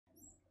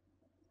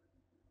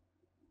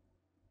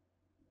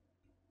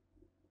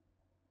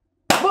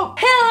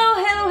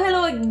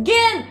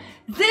again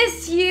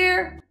this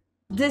year,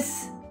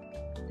 this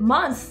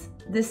month,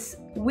 this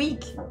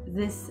week,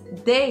 this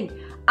day.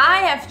 I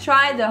have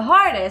tried the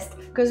hardest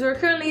because we're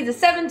currently the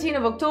 17th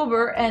of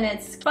October and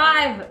it's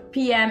 5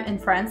 p.m. in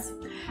France.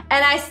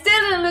 And I still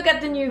didn't look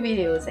at the new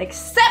videos,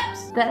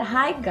 except that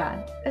I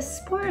got a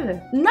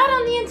spoiler. Not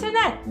on the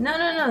internet. No,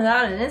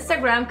 not on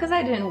Instagram, because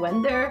I didn't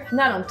went there.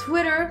 Not on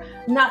Twitter.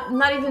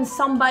 Not even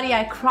somebody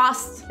I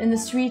crossed in the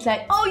street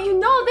like, oh, you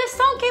know this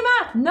song came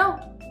out. No,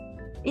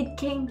 it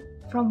came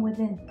from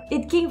within.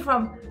 It came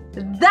from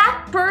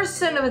that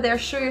person over there.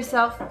 Show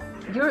yourself.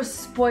 You're a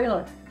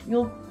spoiler.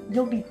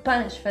 You'll be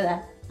punished for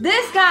that.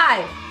 This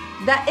guy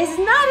that is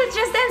not a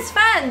Just Dance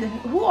fan.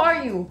 Who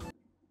are you?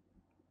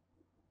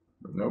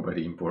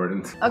 Nobody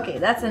important. Okay,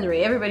 that's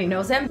Andre. Everybody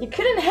knows him. He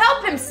couldn't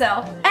help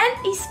himself, and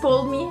he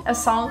spoiled me a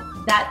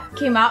song that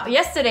came out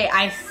yesterday,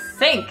 I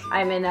think.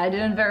 I mean, I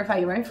didn't verify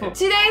your info.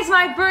 Today is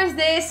my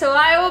birthday, so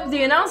I hope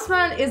the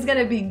announcement is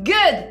gonna be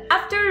good.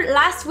 After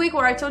last week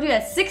where I told you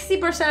that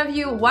 60% of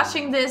you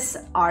watching this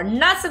are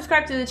not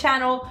subscribed to the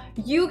channel,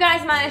 you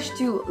guys managed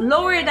to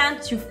lower it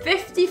down to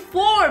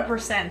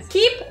 54%.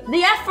 Keep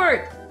the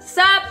effort.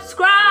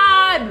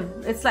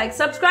 Subscribe! It's like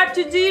subscribe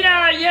to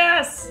Dina,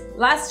 yes!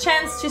 Last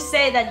chance to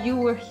say that you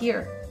were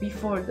here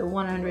before the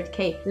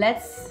 100K.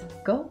 Let's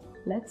go,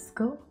 let's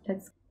go,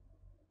 let's go.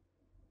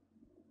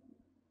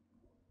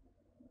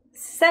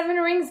 7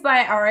 Rings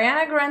by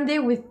Ariana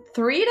Grande with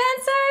 3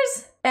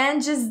 dancers?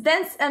 And Just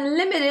Dance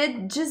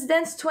Unlimited, Just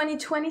Dance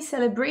 2020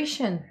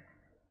 celebration.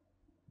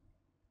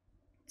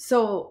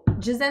 So,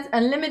 Just Dance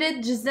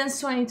Unlimited, Just Dance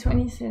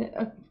 2020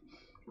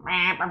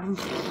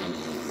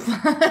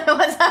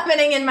 What's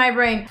happening in my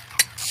brain?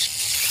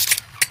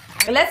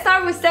 Let's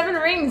start with 7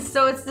 Rings.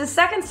 So it's the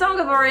second song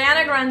of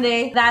Ariana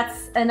Grande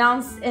that's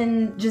announced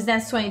in Just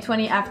Dance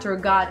 2020 after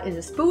God is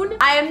a Spoon.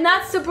 I am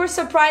not super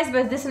surprised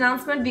by this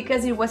announcement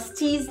because it was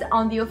teased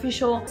on the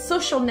official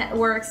social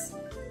networks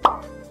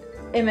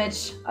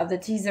image of the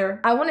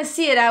teaser. I want to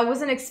see it. I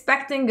wasn't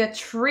expecting a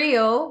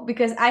trio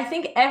because I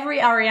think every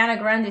Ariana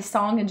Grande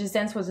song in Just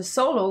Dance was a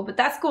solo, but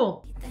that's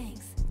cool.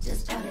 Thanks.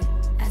 Just got it.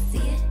 I see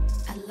it.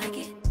 I like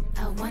it.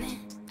 I want it.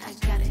 I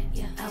got it.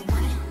 Yeah. I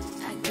want it.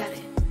 I got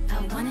it.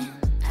 I want it.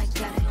 I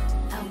got it.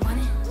 I want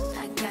it.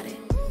 I got it.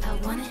 I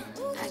want it.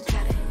 I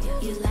got it. Yeah.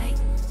 You like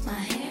my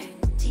hair?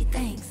 Gee,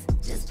 thanks.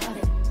 Just bought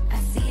it. I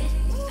see it.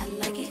 I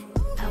like it.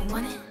 I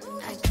want it.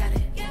 I got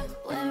it. Yeah.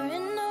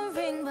 Wearing no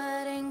ring,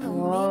 but ain't gonna be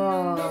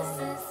no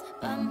misses.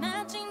 By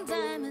matching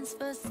diamonds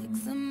for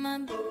 6 of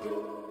my.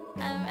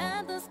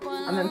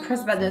 I'm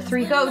impressed by the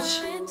 3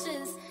 coach.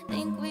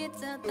 Think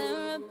without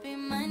therapy,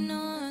 my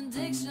no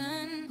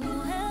addiction.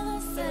 Whoever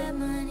said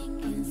money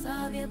can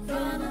solve your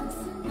problems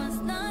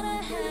must not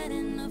have had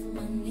enough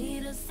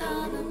money to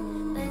solve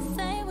them. They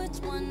say which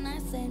one, I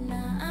say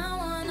nah, I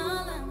want all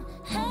of them.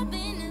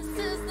 Happiness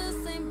is the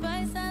same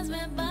price as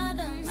red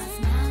bottoms. My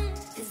smile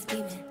is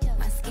beaming,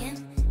 my skin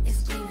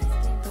is gleaming.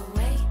 The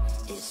way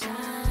it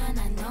shine,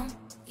 I know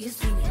you've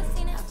seen it.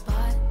 I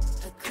bought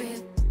a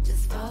crib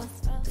just for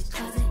the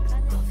closet,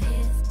 both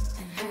his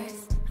and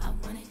hers. I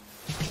want it.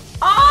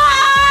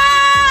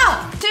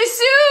 Ah! Too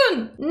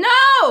soon!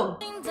 No!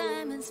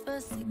 Diamonds for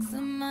 6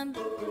 of my.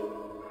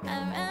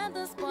 I'd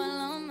rather spoil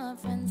all my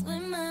friends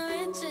with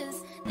my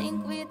riches.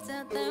 Think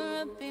without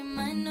therapy,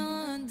 my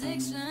no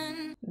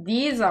addiction.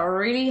 These are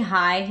really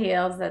high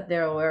heels that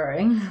they're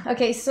wearing.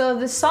 Okay, so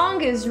the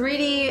song is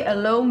really a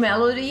low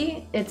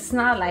melody. It's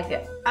not like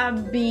an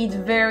upbeat,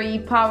 very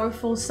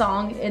powerful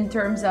song in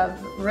terms of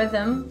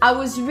rhythm. I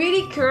was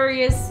really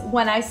curious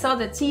when I saw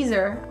the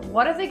teaser,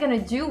 what are they gonna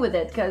do with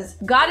it? Because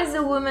God is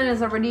a Woman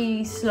is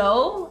already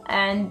slow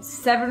and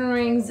 7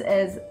 Rings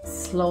is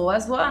slow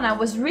as well. And I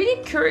was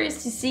really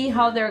curious to see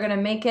how they're gonna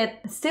make it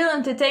still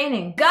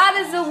entertaining. God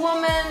is a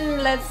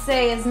Woman, let's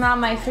say, is not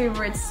my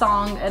favorite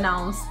song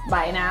announced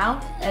by now.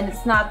 And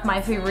it's not my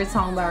favorite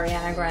song by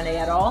Ariana Grande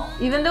at all.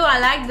 Even though I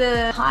like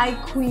the high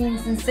queen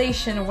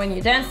sensation when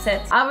you dance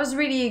it, I was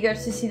really eager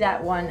to see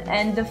that one.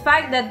 And the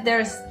fact that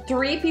there's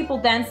 3 people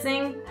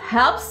dancing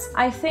helps,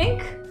 I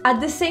think. At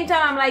the same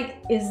time, I'm like,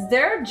 is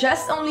there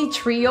just only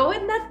trio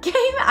in that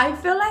game? I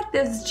feel like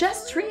there's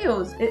just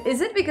trios.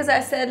 Is it because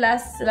I said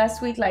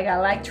last week, like, I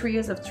like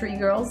trios of 3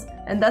 girls?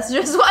 And that's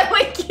just what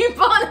we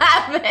keep on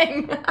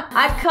having.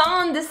 I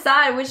can't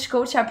decide which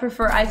coach I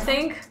prefer. I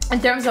think in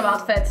terms of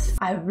outfits,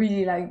 I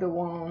really like the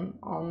one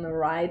on the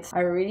right. I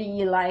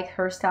really like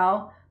her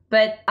style.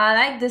 But I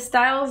like the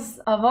styles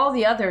of all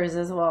the others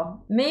as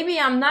well. Maybe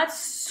I'm not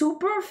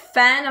super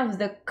fan of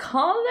the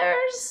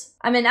colors.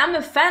 I mean, I'm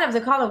a fan of the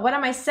color. What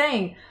am I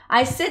saying?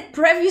 I said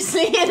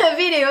previously in a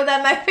video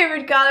that my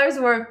favorite colors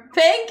were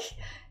pink,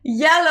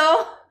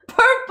 yellow,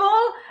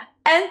 purple,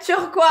 and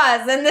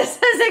turquoise. And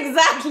this is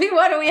exactly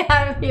what we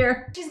have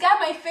here. She's got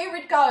my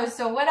favorite colors.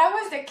 So when I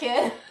was a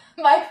kid,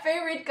 my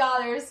favorite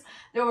colors,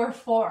 there were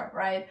 4,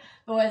 right?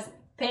 It was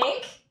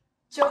pink,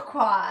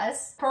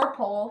 turquoise,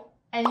 purple,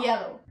 and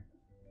yellow.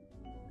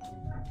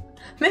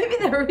 Maybe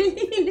they're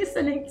really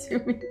listening to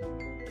me.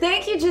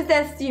 Thank you,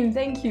 Just Team.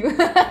 Thank you.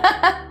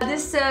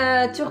 This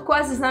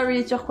turquoise is not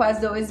really turquoise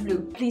though, it's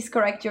blue. Please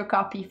correct your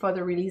copy for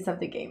the release of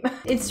the game.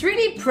 It's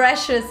really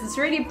precious. It's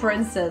really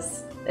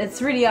princess.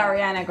 It's really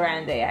Ariana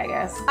Grande, I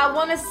guess. I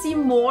want to see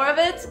more of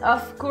it,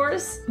 of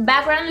course.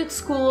 Background looks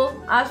cool.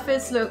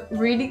 Outfits look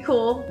really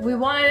cool. We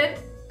wanted it.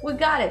 We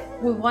got it.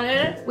 We wanted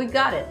it. We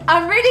got it.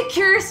 I'm really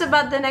curious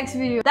about the next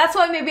video. That's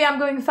why maybe I'm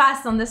going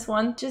fast on this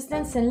one. Just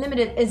Dance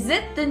Unlimited. Is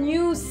it the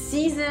new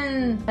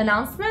season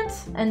announcement?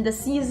 And the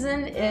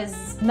season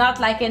is not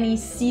like any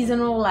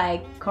seasonal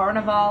like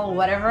carnival,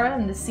 whatever.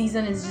 And the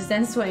season is Just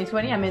Dance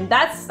 2020. I mean,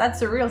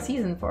 that's a real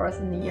season for us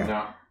in the year.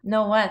 No.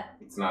 No what?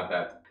 It's not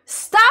that.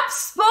 Stop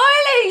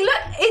spoiling!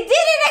 Look, it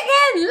did it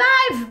again,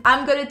 live!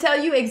 I'm gonna tell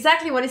you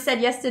exactly what he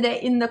said yesterday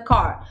in the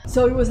car.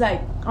 So he was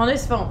like, on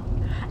his phone,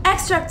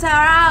 extracts are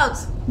out!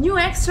 New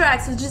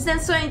extracts of Just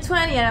Dance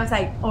 2020. And I was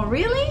like, oh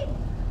really?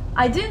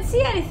 I didn't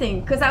see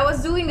anything, because I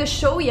was doing a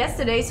show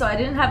yesterday, so I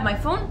didn't have my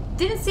phone.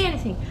 Didn't see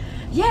anything.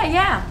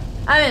 Yeah.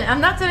 I mean, I'm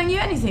not telling you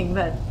anything,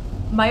 but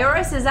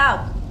Majoris is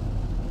out.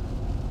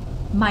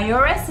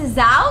 Majoris is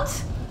out?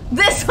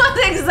 This was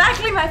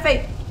exactly my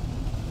face.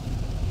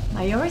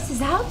 Majoris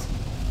is out?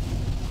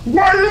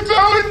 Why are you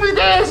telling me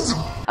this?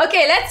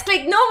 Okay, let's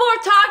click. No more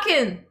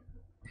talking.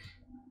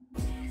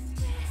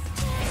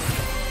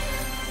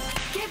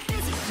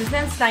 Just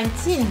Dance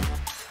 19.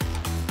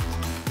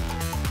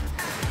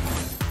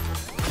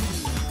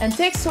 And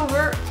takes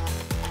over.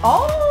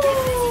 Oh!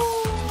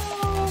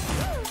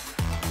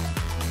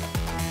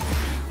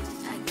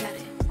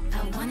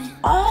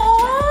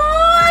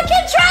 Oh! I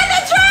can try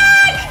the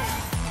track!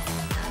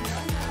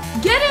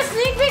 Get a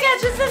sneak peek at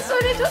Just Dance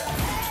 2020.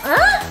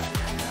 Huh?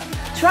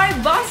 Try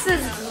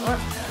bosses.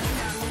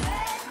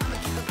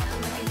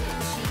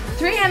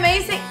 3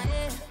 amazing.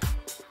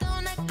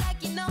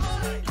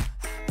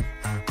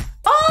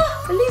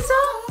 Oh,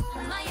 Lizzo.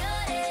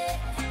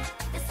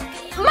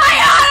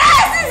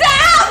 Majoris is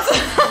out.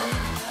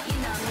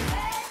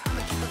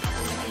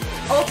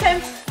 Okay.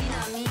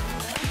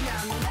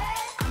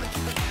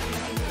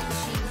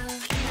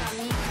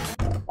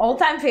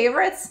 All-time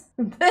favorites?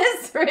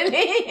 This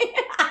really?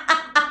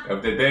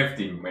 Of the dev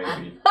team,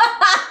 maybe.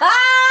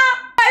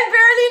 I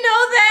barely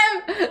know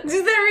them! Do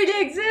they really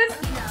exist?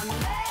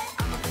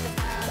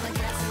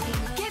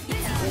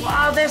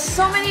 Wow, there's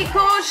so many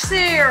coaches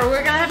here!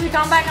 We're gonna have to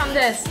come back on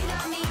this.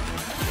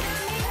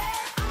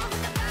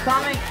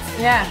 Comic,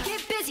 yeah.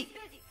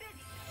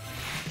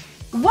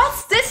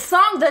 What's this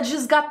song that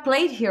just got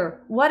played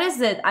here? What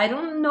is it? I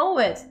don't know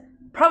it.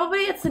 Probably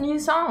it's a new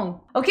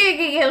song. Okay,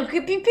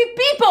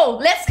 people!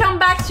 Let's come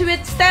back to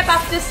it step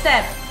after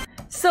step.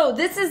 So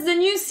this is the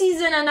new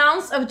season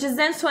announced of Just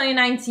Dance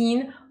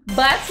 2019,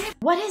 but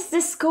what is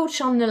this coach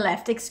on the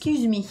left?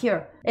 Excuse me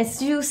here. It's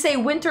you say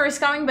winter is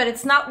coming, but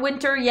it's not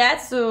winter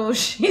yet, so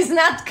she's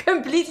not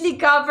completely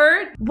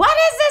covered. What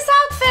is this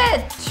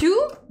outfit?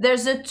 2?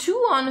 There's a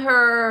 2 on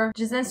her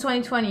Just Dance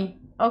 2020.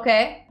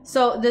 Okay,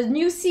 so the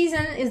new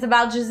season is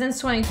about Just Dance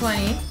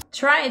 2020.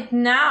 Try it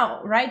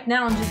now, right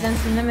now on Just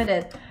Dance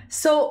Unlimited.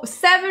 So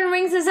 7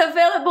 rings is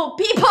available.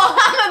 People,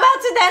 I'm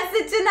about to dance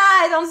it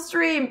tonight on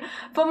stream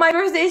for my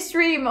birthday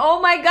stream. Oh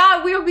my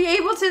god, we'll be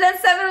able to dance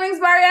 7 rings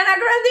by Ariana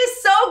Grande.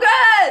 So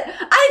good.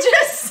 I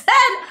just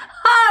said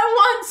I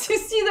want to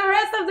see the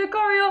rest of the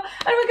choreo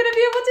and we're gonna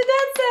be able to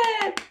dance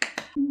it.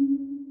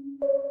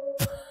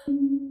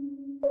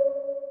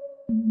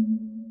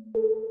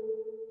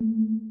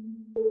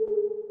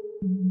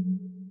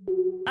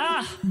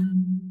 Ah.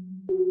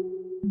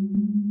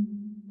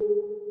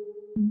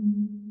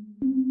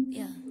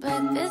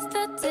 Breakfast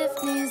at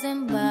Tiffany's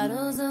and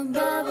bottles of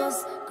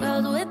bubbles.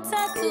 Girls with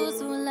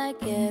tattoos who like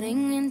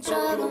getting in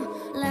trouble.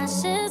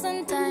 Lashes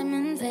and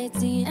diamonds,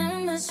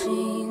 ATM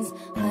machines.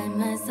 Buy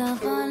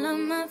myself all of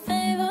my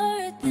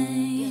favorite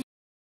things.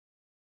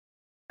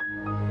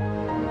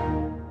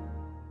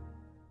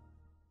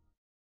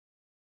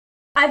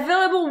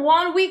 Available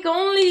 1 week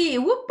only.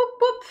 Whoop, whoop,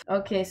 whoop.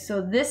 Okay,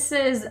 so this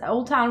is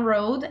Old Town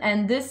Road,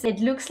 and this, it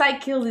looks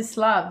like Kill This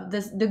Love.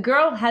 The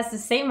girl has the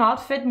same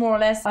outfit, more or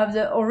less, of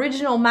the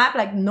original map,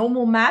 like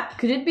normal map.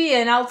 Could it be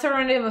an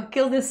alternative of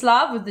Kill This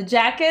Love with the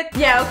jacket?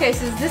 Yeah, okay,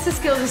 so this is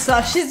Kill This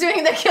Love. She's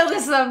doing the Kill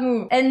This Love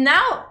move. And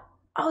now,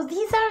 oh,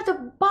 these are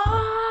the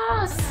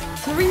boss.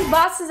 3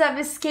 bosses have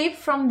escaped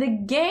from the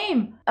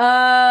game.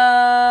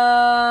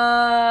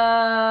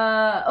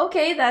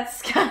 Okay,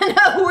 that's kind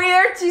of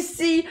weird to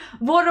see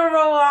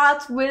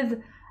Vodorot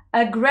with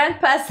a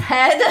grandpa's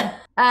head.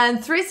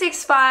 And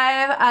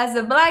 365 as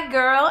a black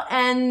girl,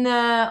 and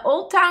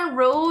Old Town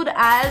Road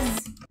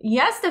as... He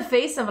has the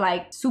face of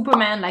like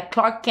Superman, like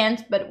Clark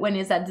Kent, but when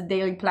he's at the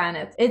Daily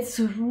Planet. It's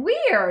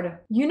weird.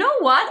 You know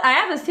what? I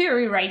have a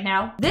theory right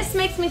now. This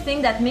makes me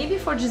think that maybe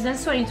for Just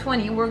Dance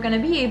 2020, we're gonna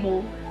be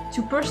able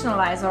to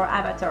personalize our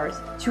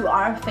avatars to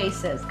our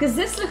faces. Because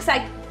this looks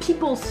like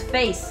people's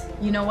face,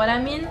 you know what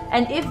I mean?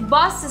 And if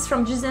bosses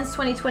from Just Dance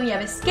 2020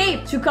 have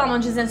escaped to come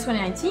on Just Dance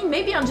 2019,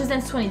 maybe on Just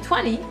Dance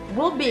 2020,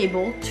 we'll be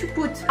able to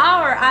put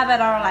our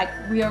avatar like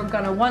we are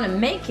gonna wanna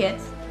make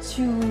it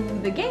to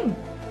the game.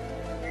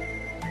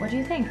 What do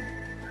you think?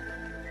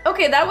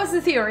 Okay, that was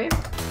the theory.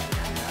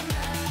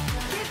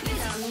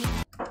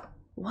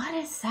 What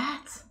is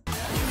that?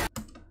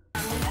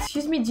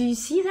 Excuse me, do you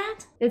see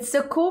that? It's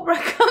a cobra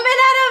coming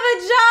out of a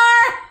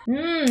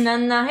jar!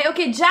 Nah. Hey,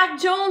 okay,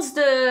 Jax Jones,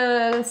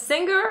 the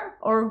singer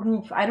or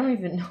group? I don't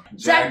even know.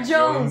 Jax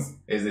Jones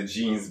is a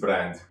jeans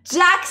brand.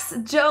 Jax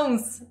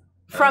Jones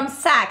from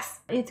Sax.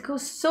 It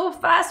goes so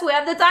fast, we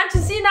have the time to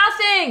see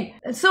nothing!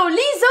 So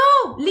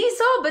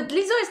Lizzo, but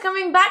Lizzo is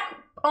coming back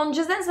on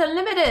Just Dance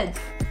Unlimited.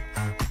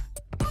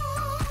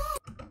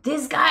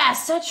 This guy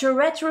has such a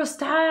retro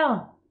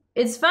style.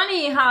 It's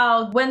funny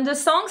how when the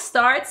song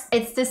starts,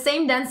 it's the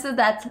same dancer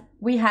that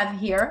we have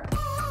here.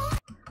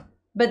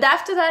 But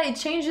after that, it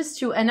changes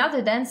to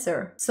another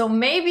dancer. So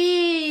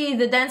maybe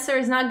the dancer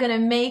is not gonna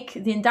make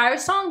the entire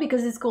song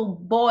because it's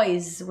called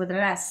Boys with an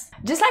S.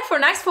 Just like for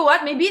Nice For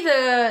What, maybe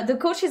the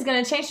coach is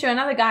gonna change to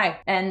another guy.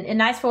 And in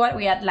Nice For What,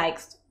 we had like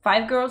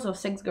 5 girls or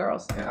 6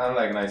 girls. Yeah,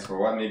 unlike Nice For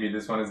What, maybe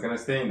this one is gonna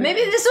stay in there.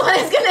 Maybe this one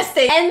is gonna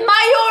stay. And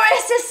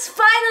Mayores is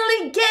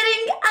finally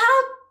getting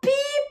out,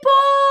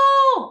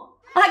 people!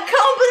 I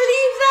can't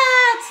believe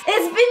that!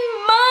 It's been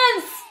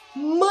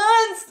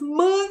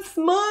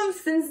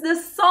months since the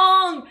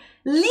song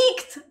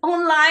leaked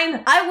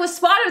online. I was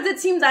part of the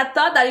team that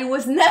thought that it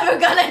was never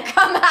gonna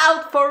come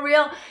out for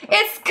real.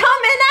 It's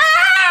coming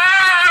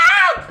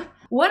out!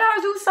 When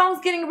are those songs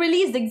getting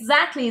released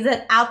exactly? Is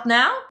it out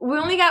now? We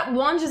only got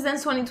one Just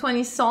Dance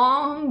 2020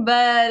 song,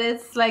 but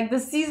it's like the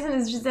season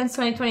is Just Dance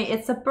 2020.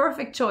 It's a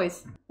perfect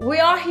choice. We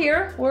are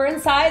here, we're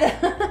inside.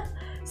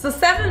 So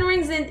 7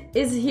 Rings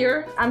is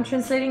here. I'm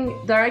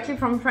translating directly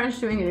from French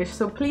to English,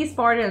 so please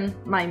pardon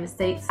my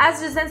mistakes.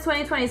 As Just Dance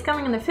 2020 is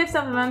coming on the 5th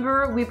of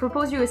November, we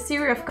propose you a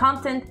series of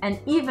content and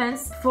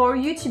events for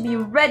you to be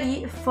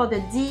ready for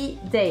the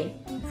D-Day.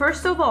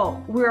 First of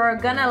all, we are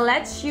gonna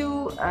let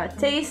you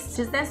taste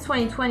Just Dance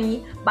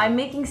 2020 by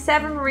making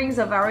 7 rings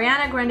of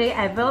Ariana Grande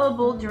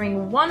available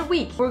during 1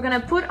 week. We're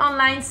gonna put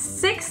online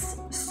 6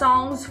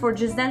 songs for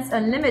Just Dance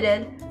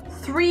Unlimited,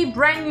 3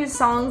 brand new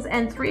songs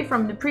and 3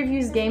 from the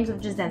previous games of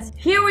Just Dance.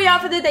 Here we are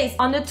for the dates.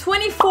 On the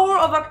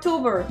 24th of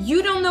October,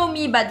 You Don't Know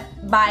Me but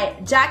by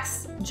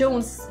Jax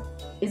Jones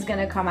is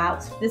gonna come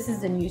out. This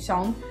is the new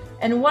song.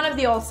 And one of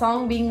the old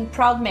songs being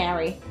Proud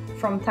Mary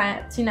from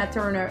Tina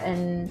Turner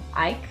and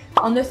Ike.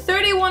 On the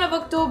 31st of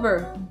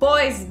October,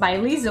 Boys by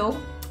Lizzo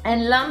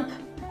and Lump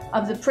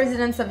of the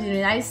Presidents of the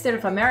United States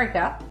of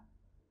America.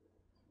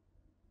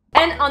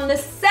 And on the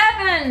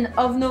 7th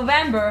of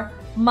November,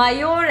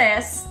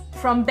 Mayores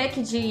from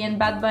Becky G and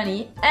Bad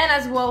Bunny, and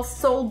as well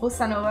Soul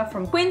Bossa Nova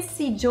from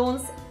Quincy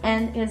Jones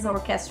and his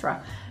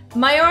orchestra.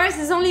 Mayores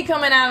is only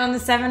coming out on the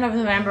 7th of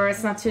November,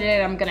 it's not today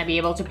that I'm gonna be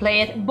able to play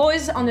it.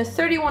 Boys on the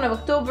 31st of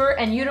October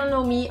and You Don't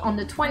Know Me on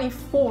the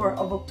 24th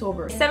of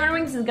October. 7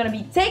 Rings is gonna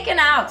be taken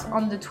out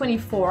on the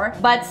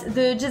 24th, but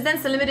the Just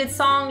Dance Unlimited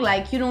song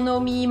like You Don't Know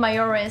Me,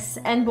 Mayores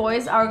and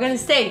Boys are gonna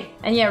stay.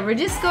 And yeah,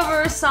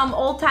 rediscover some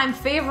all-time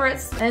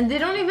favorites, and they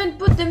don't even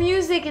put the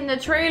music in the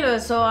trailer,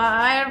 so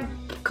I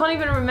can't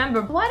even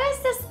remember. What is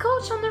this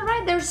coach on the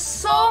right? There's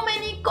so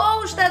many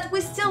coach that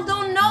we still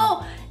don't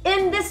know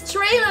in this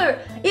trailer,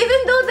 even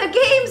though the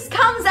games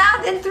comes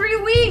out in 3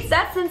 weeks.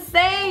 That's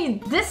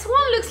insane. This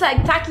one looks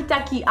like Taki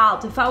Taki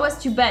out, if I was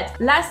to bet.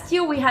 Last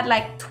year we had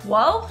like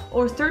 12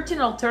 or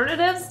 13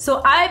 alternatives,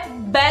 so I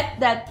bet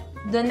that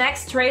the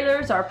next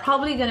trailers are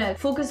probably gonna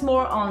focus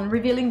more on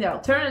revealing the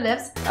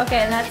alternatives.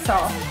 Okay, that's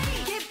all.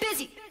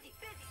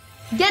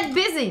 Get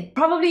Busy!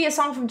 Probably a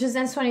song from Just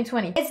Dance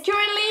 2020. It's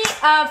currently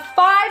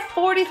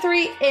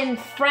 5:43 in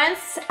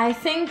France. I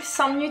think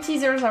some new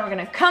teasers are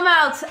gonna come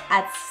out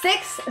at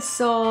 6,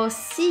 so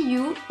see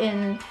you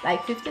in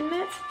like 15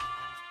 minutes.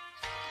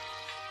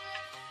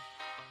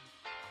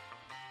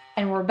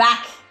 And we're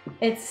back.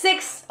 It's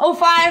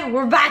 6:05,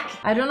 we're back.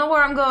 I don't know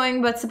where I'm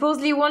going, but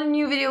supposedly one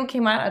new video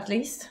came out at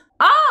least.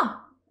 Ah!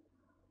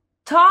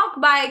 Talk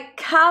by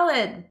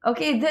Khaled.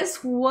 Okay,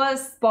 this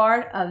was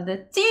part of the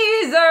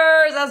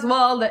teasers as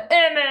well, the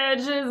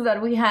images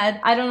that we had.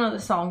 I don't know the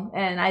song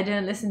and I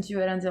didn't listen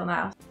to it until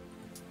now.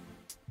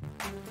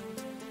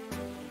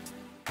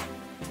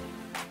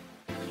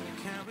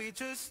 Can we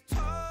just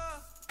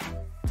talk?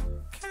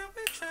 Can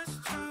we just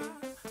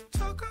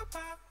talk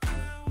about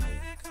where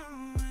we're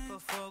going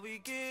before we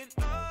get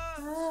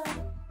lost?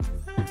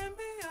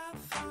 Maybe our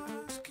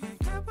thoughts can't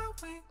get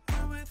what we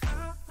want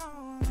without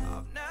knowing.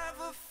 I've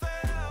never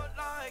felt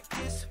like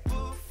this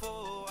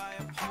before. I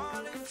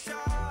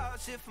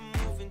apologize if I'm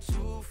moving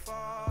too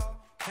far.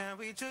 Can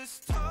we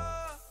just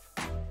talk?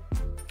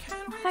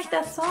 I like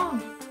that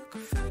song.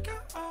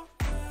 Figure out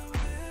where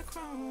we're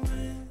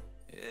growing.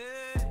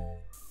 Yeah.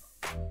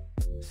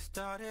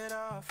 Started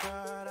off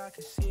right, I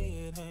can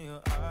see it in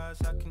your eyes.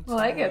 I can tell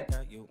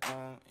that you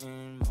want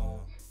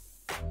more.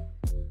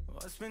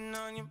 What's been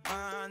on your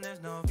mind?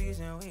 There's no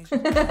reason we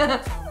should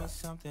tell me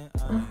something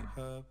I ain't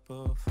heard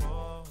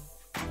before.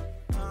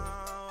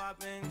 Oh, I've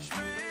been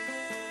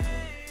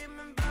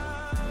dreaming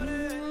about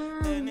it,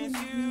 and it's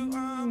you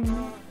I'm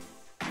on.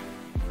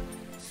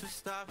 So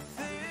stop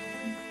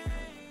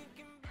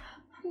thinking.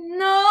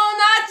 No,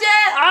 not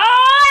yet. Ah!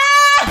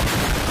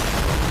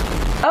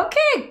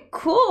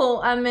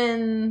 I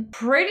mean,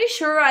 pretty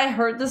sure I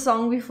heard the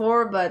song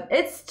before, but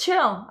it's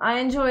chill. I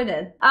enjoyed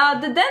it.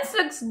 The dance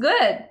looks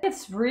good.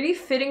 It's really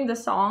fitting the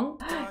song.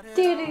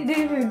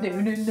 Hey,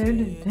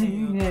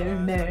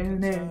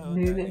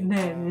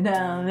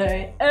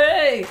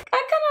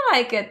 I kind of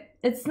like it.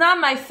 It's not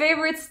my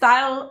favorite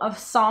style of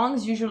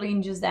songs usually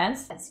in Just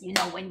Dance. As you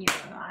know, when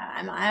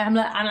I'm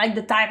like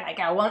the type, like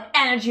I want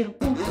energy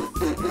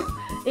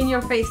in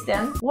your face.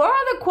 Then where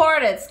are the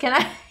quartets? Can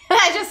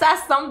I just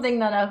ask something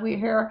that we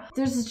hear?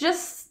 There's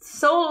just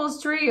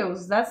solos,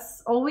 trios.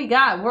 That's all we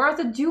got. Where are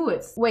the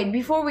duets? Wait,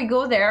 before we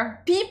go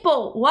there,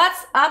 people,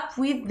 what's up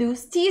with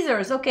those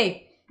teasers?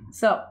 Okay,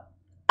 so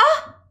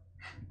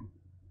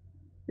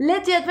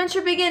Let the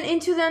Adventure Begin.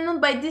 Into the Unknown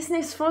by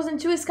Disney's Frozen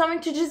 2 is coming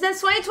to Just Dance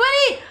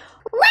 2020.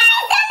 Where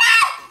is the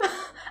map?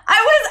 I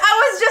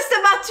was just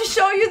about to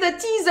show you the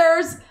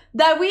teasers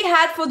that we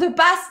had for the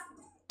past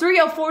 3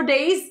 or 4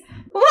 days.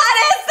 What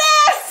is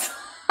this?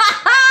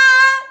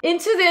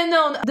 Into the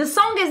Unknown. The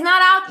song is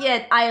not out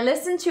yet. I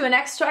listened to an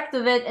extract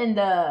of it in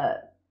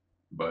the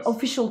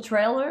official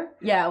trailer.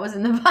 Yeah, I was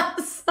in the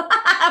bus.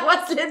 I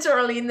was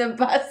literally in the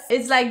bus.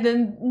 It's like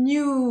the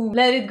new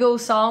Let It Go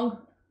song.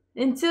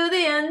 Into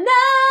the Unknown!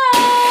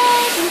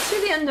 Into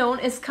the Unknown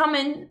is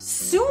coming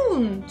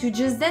soon to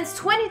Just Dance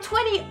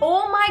 2020.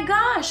 Oh my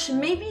gosh!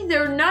 Maybe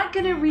they're not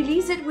gonna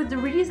release it with the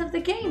release of the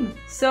game.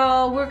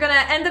 So we're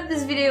gonna end up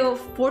this video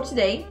for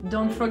today.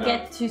 Don't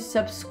forget to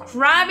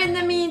subscribe in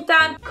the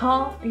meantime.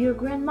 Call your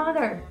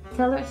grandmother.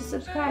 Tell her to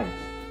subscribe.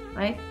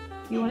 Right?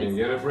 You can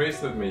get a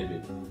bracelet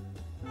maybe.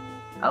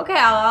 Okay,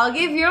 I'll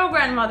give your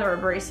grandmother a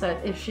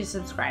bracelet if she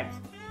subscribes.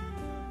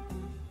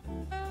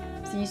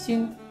 See you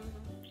soon.